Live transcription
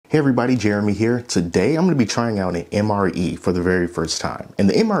Hey everybody, Jeremy here. Today I'm going to be trying out an MRE for the very first time. And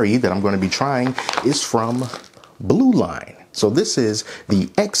the MRE that I'm going to be trying is from Blue Line. So this is the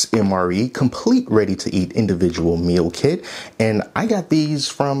XMRE complete ready to eat individual meal kit. And I got these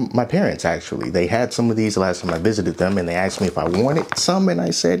from my parents actually. They had some of these last time I visited them and they asked me if I wanted some and I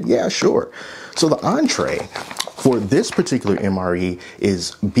said, yeah, sure. So the entree for this particular MRE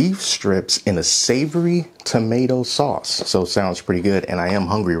is beef strips in a savory tomato sauce. So it sounds pretty good and I am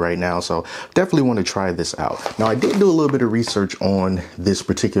hungry right now, so definitely want to try this out. Now I did do a little bit of research on this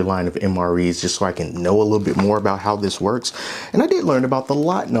particular line of MREs just so I can know a little bit more about how this works. And I did learn about the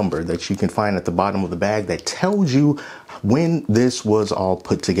lot number that you can find at the bottom of the bag that tells you when this was all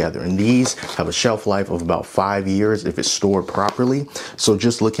put together. And these have a shelf life of about 5 years if it's stored properly. So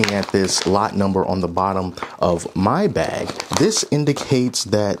just looking at this lot number on the bottom of my bag, this indicates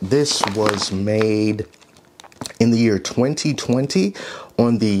that this was made in the year 2020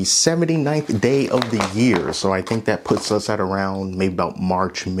 on the 79th day of the year. So I think that puts us at around maybe about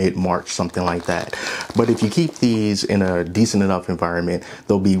March, mid-March, something like that. But if you keep these in a decent enough environment,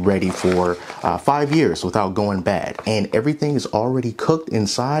 they'll be ready for 5 years without going bad. And everything is already cooked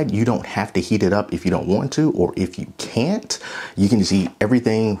inside. You don't have to heat it up if you don't want to, or if you can't, you can just eat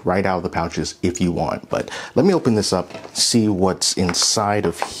everything right out of the pouches if you want. But let me open this up, see what's inside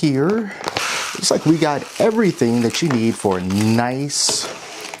of here. Looks like we got everything that you need for a nice,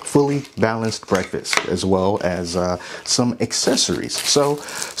 fully balanced breakfast, as well as some accessories. So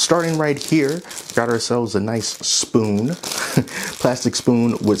starting right here, got ourselves a nice spoon, plastic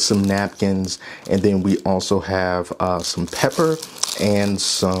spoon with some napkins. And then we also have some pepper and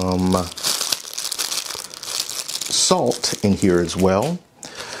some salt in here as well.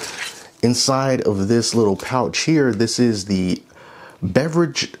 Inside of this little pouch here, this is the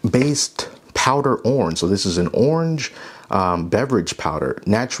beverage-based powder orange. So this is an orange beverage powder,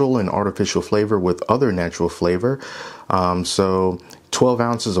 natural and artificial flavor with other natural flavor. So 12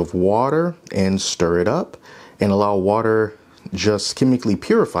 ounces of water and stir it up and allow water just chemically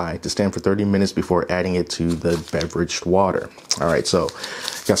purified to stand for 30 minutes before adding it to the beveraged water. All right, so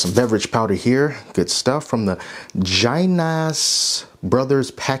got some beverage powder here. Good stuff from the Ginas Brothers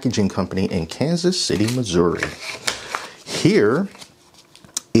Packaging Company in Kansas City, Missouri. Here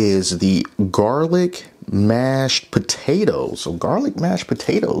is the garlic mashed potatoes. So garlic mashed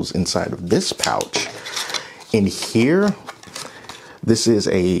potatoes inside of this pouch. In here, this is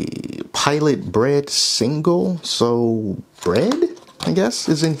a pilot bread single. So bread, I guess,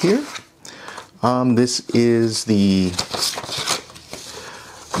 is in here. This is the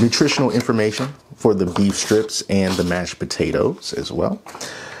nutritional information for the beef strips and the mashed potatoes as well.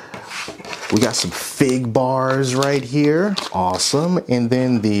 We got some fig bars right here. Awesome. And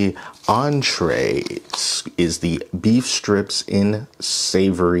then the entree is the beef strips in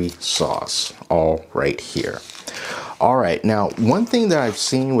savory sauce, all right here. All right, now one thing that I've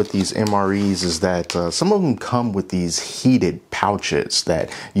seen with these MREs is that some of them come with these heated pouches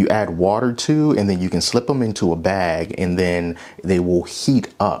that you add water to, and then you can slip them into a bag and then they will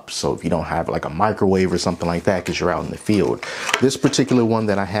heat up. So if you don't have like a microwave or something like that because you're out in the field. This particular one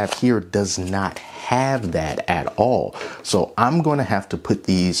that I have here does not have that at all. So I'm going to have to put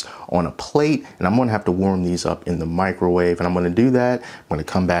these on a plate and I'm going to have to warm these up in the microwave, and I'm going to do that. I'm going to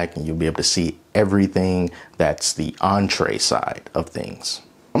come back and you'll be able to see everything that's the entree side of things.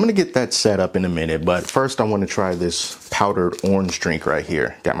 I'm going to get that set up in a minute, but first I want to try this powdered orange drink right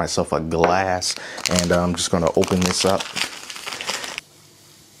here. Got myself a glass and I'm just going to open this up.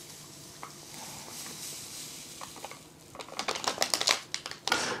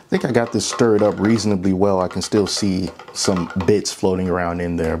 I think I got this stirred up reasonably well. I can still see some bits floating around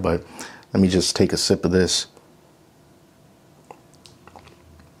in there, but let me just take a sip of this.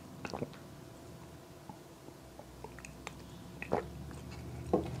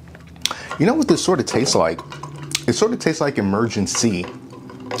 You know what this sort of tastes like? It sort of tastes like Emergency.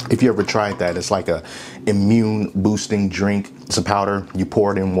 If you ever tried that, it's like a immune boosting drink. It's a powder, you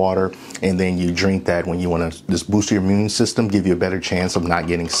pour it in water, and then you drink that when you want to just boost your immune system, give you a better chance of not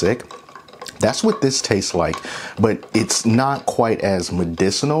getting sick. That's what this tastes like, but it's not quite as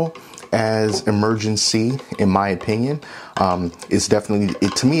medicinal as Emergency, in my opinion. It's definitely,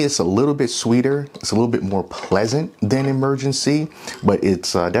 to me, it's a little bit sweeter. It's a little bit more pleasant than Emergency, but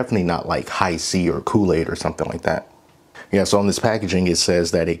it's definitely not like High C or Kool-Aid or something like that. Yeah, so on this packaging, it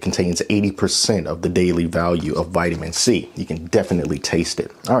says that it contains 80% of the daily value of vitamin C. You can definitely taste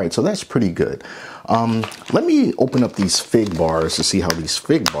it. All right, so that's pretty good. Let me open up these fig bars to see how these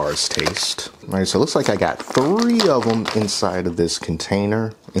fig bars taste. All right, so it looks like I got 3 of them inside of this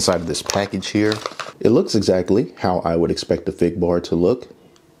container, inside of this package here. It looks exactly how I would expect a fig bar to look.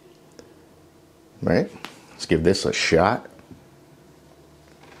 right? Let's give this a shot.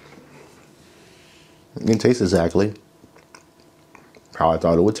 It can taste exactly how I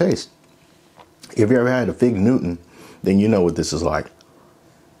thought it would taste. If you ever had a Fig Newton, then you know what this is like.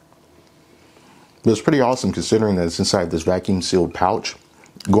 But it's pretty awesome considering that it's inside this vacuum sealed pouch,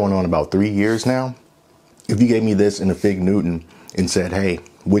 going on about 3 years now. If you gave me this in a Fig Newton and said, hey,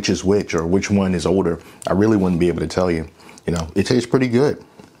 which is which or which one is older, I really wouldn't be able to tell you. You know, it tastes pretty good.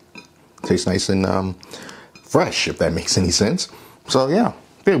 It tastes nice and fresh, if that makes any sense. So yeah,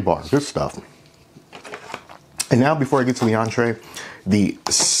 Big Bar, good stuff. And now before I get to the entree, the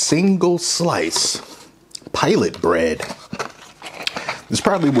single slice pilot bread. This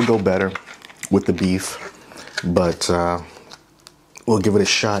probably would go better with the beef, but we'll give it a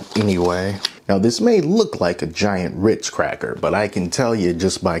shot anyway. Now this may look like a giant Ritz cracker, but I can tell you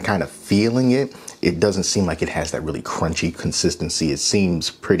just by kind of feeling it, it doesn't seem like it has that really crunchy consistency. It seems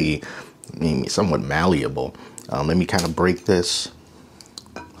pretty, somewhat malleable. Let me kind of break this.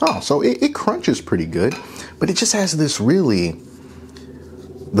 Oh, so it crunches pretty good, but it just has this really,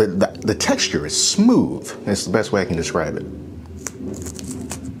 the texture is smooth. That's the best way I can describe it.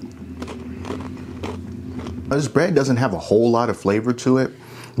 This bread doesn't have a whole lot of flavor to it,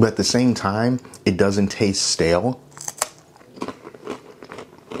 but at the same time, it doesn't taste stale.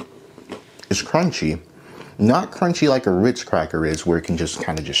 It's crunchy. Not crunchy like a Ritz cracker is, where it can just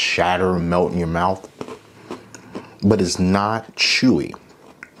kind of just shatter and melt in your mouth, but it's not chewy.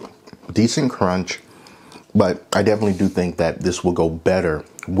 Decent crunch, but I definitely do think that this will go better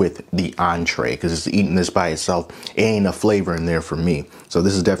with the entree, because it's eating this by itself, it ain't enough flavor in there for me. So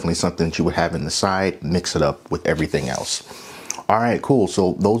this is definitely something that you would have in the side, mix it up with everything else. All right, cool.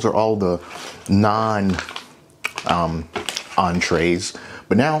 So those are all the non entrees.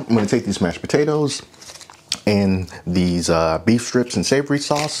 But now I'm going to take these mashed potatoes and these beef strips and savory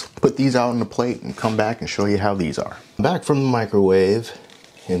sauce, put these out on the plate, and come back and show you how these are. Back from the microwave,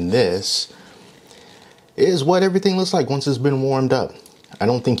 and this is what everything looks like once it's been warmed up. I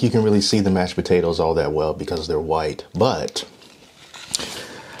don't think you can really see the mashed potatoes all that well because they're white, but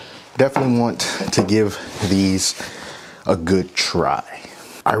definitely want to give these a good try.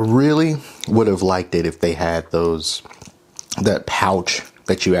 I really would have liked it if they had that pouch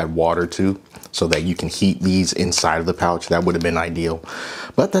that you add water to, so that you can heat these inside of the pouch. That would have been ideal,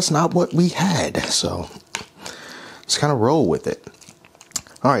 but that's not what we had, so let's kind of roll with it.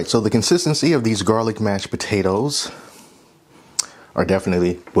 All right, so the consistency of these garlic mashed potatoes are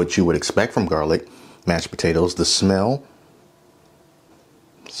definitely what you would expect from garlic mashed potatoes. The smell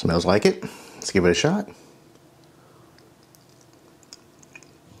smells like it. Let's give it a shot.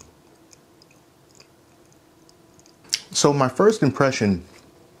 So my first impression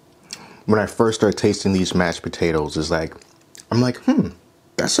when I first started tasting these mashed potatoes is like, I'm like,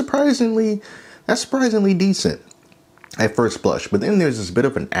 that's surprisingly decent at first blush. But then there's this bit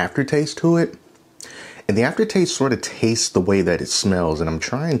of an aftertaste to it, and the aftertaste sort of tastes the way that it smells, and I'm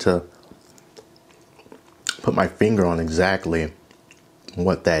trying to put my finger on exactly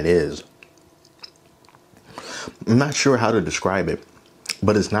what that is. I'm not sure how to describe it,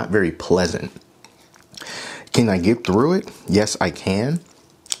 but it's not very pleasant. Can I get through it? Yes, I can.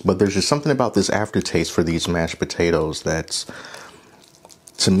 But there's just something about this aftertaste for these mashed potatoes that's,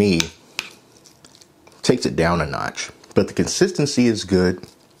 to me, takes it down a notch. But the consistency is good.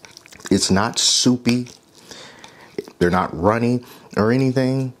 It's not soupy. They're not runny or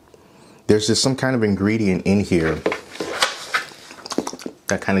anything. There's just some kind of ingredient in here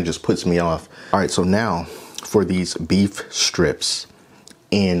that kind of just puts me off. All right, so now for these beef strips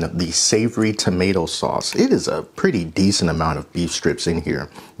in the savory tomato sauce. It is a pretty decent amount of beef strips in here.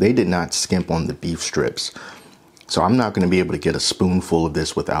 They did not skimp on the beef strips. So I'm not going to be able to get a spoonful of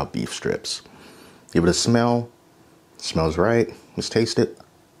this without beef strips. Give it a smell. It smells right. Let's taste it.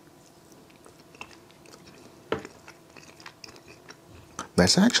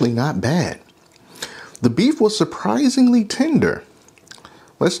 That's actually not bad. The beef was surprisingly tender.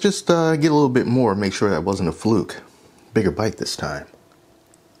 Let's just get a little bit more, make sure that wasn't a fluke. Bigger bite this time.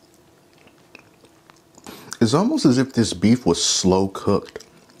 It's almost as if this beef was slow cooked,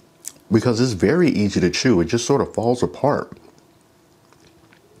 because it's very easy to chew. It just sort of falls apart.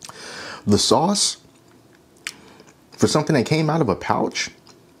 The sauce, for something that came out of a pouch,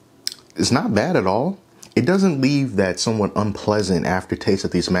 is not bad at all. It doesn't leave that somewhat unpleasant aftertaste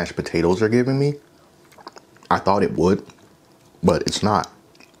that these mashed potatoes are giving me. I thought it would, but it's not.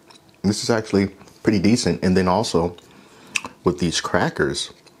 This is actually pretty decent. And then also with these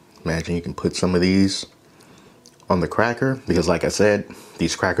crackers, imagine you can put some of these on the cracker, because like I said,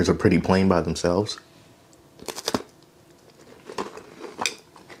 these crackers are pretty plain by themselves.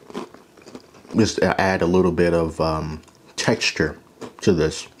 just add a little bit of texture to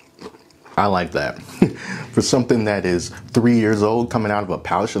this. I like that. For something that is 3 years old coming out of a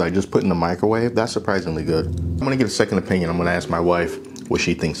pouch that I just put in the microwave, that's surprisingly good. I'm gonna get a second opinion. I'm gonna ask my wife what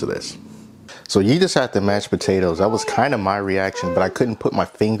she thinks of this. So you just had the mashed potatoes. That was kind of my reaction, but I couldn't put my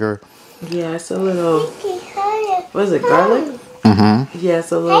finger. Yeah, it's a little, what is it, garlic? Mm-hmm. Yeah,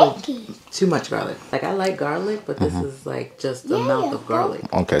 it's a little too much garlic. Like, I like garlic, but this is like just a mouth of garlic.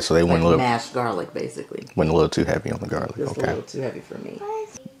 Okay, so they went like a little mashed garlic, basically. Went a little too heavy on the garlic. Just okay. a little too heavy for me.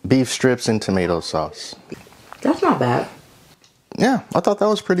 Beef strips and tomato sauce. That's not bad. Yeah, I thought that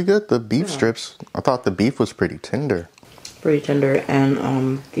was pretty good. The beef strips, I thought the beef was pretty tender. Pretty tender,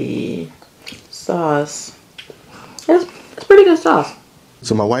 and the sauce, it's pretty good sauce.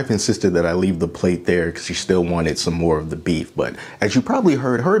 So my wife insisted that I leave the plate there because she still wanted some more of the beef. But as you probably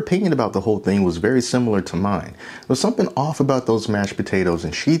heard, her opinion about the whole thing was very similar to mine. There was something off about those mashed potatoes,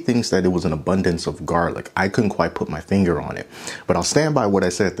 and she thinks that it was an abundance of garlic. I couldn't quite put my finger on it. But I'll stand by what I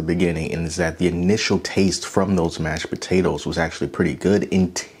said at the beginning, and is that the initial taste from those mashed potatoes was actually pretty good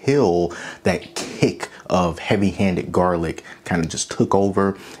until that kick of heavy-handed garlic kind of just took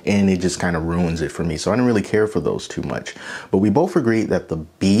over, and it just kind of ruins it for me. So I didn't really care for those too much. But we both agreed that the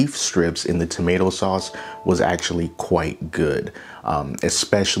beef strips in the tomato sauce was actually quite good,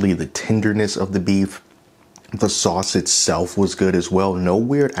 especially the tenderness of the beef. The sauce itself was good as well. No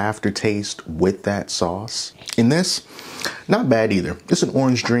weird aftertaste with that sauce. In this, not bad either. It's an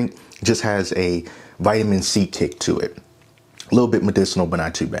orange drink, just has a vitamin C kick to it. A little bit medicinal, but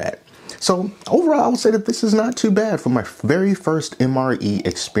not too bad. So overall, I would say that this is not too bad for my very first MRE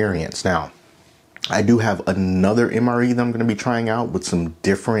experience. Now, I do have another MRE that I'm going to be trying out with some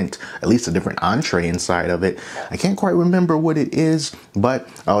different, at least a different entree inside of it. I can't quite remember what it is, but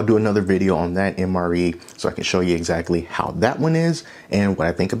I'll do another video on that MRE so I can show you exactly how that one is and what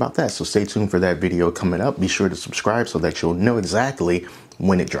I think about that. So stay tuned for that video coming up. Be sure to subscribe so that you'll know exactly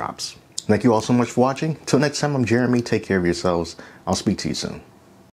when it drops. Thank you all so much for watching. Till next time, I'm Jeremy. Take care of yourselves. I'll speak to you soon.